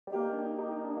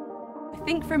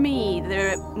think for me,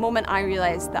 the moment I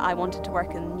realised that I wanted to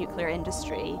work in the nuclear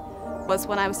industry was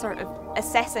when I was sort of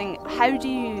assessing how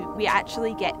do we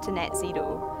actually get to net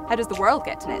zero? How does the world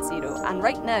get to net zero? And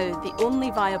right now, the only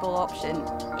viable option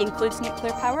includes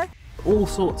nuclear power. All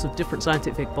sorts of different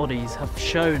scientific bodies have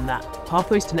shown that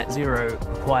pathways to net zero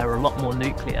require a lot more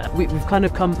nuclear. We've kind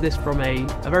of come to this from a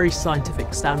very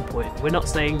scientific standpoint. We're not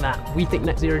saying that we think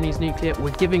net zero needs nuclear, we're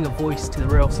giving a voice to the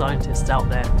real scientists out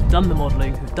there who've done the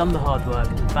modelling, who've done the hard work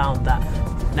and found that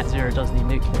net zero does need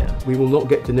nuclear. We will not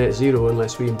get to net zero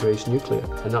unless we embrace nuclear,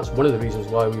 and that's one of the reasons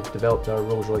why we've developed our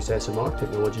Rolls-Royce SMR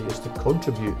technology, is to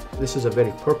contribute. This is a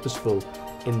very purposeful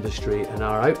industry, and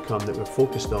our outcome that we're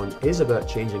focused on is about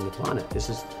changing the planet. This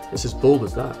is as bold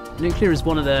as that. Nuclear is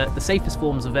one of the safest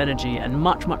forms of energy, and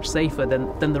much safer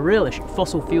than the real issue,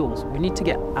 fossil fuels. We need to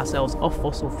get ourselves off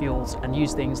fossil fuels and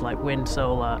use things like wind,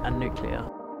 solar and nuclear.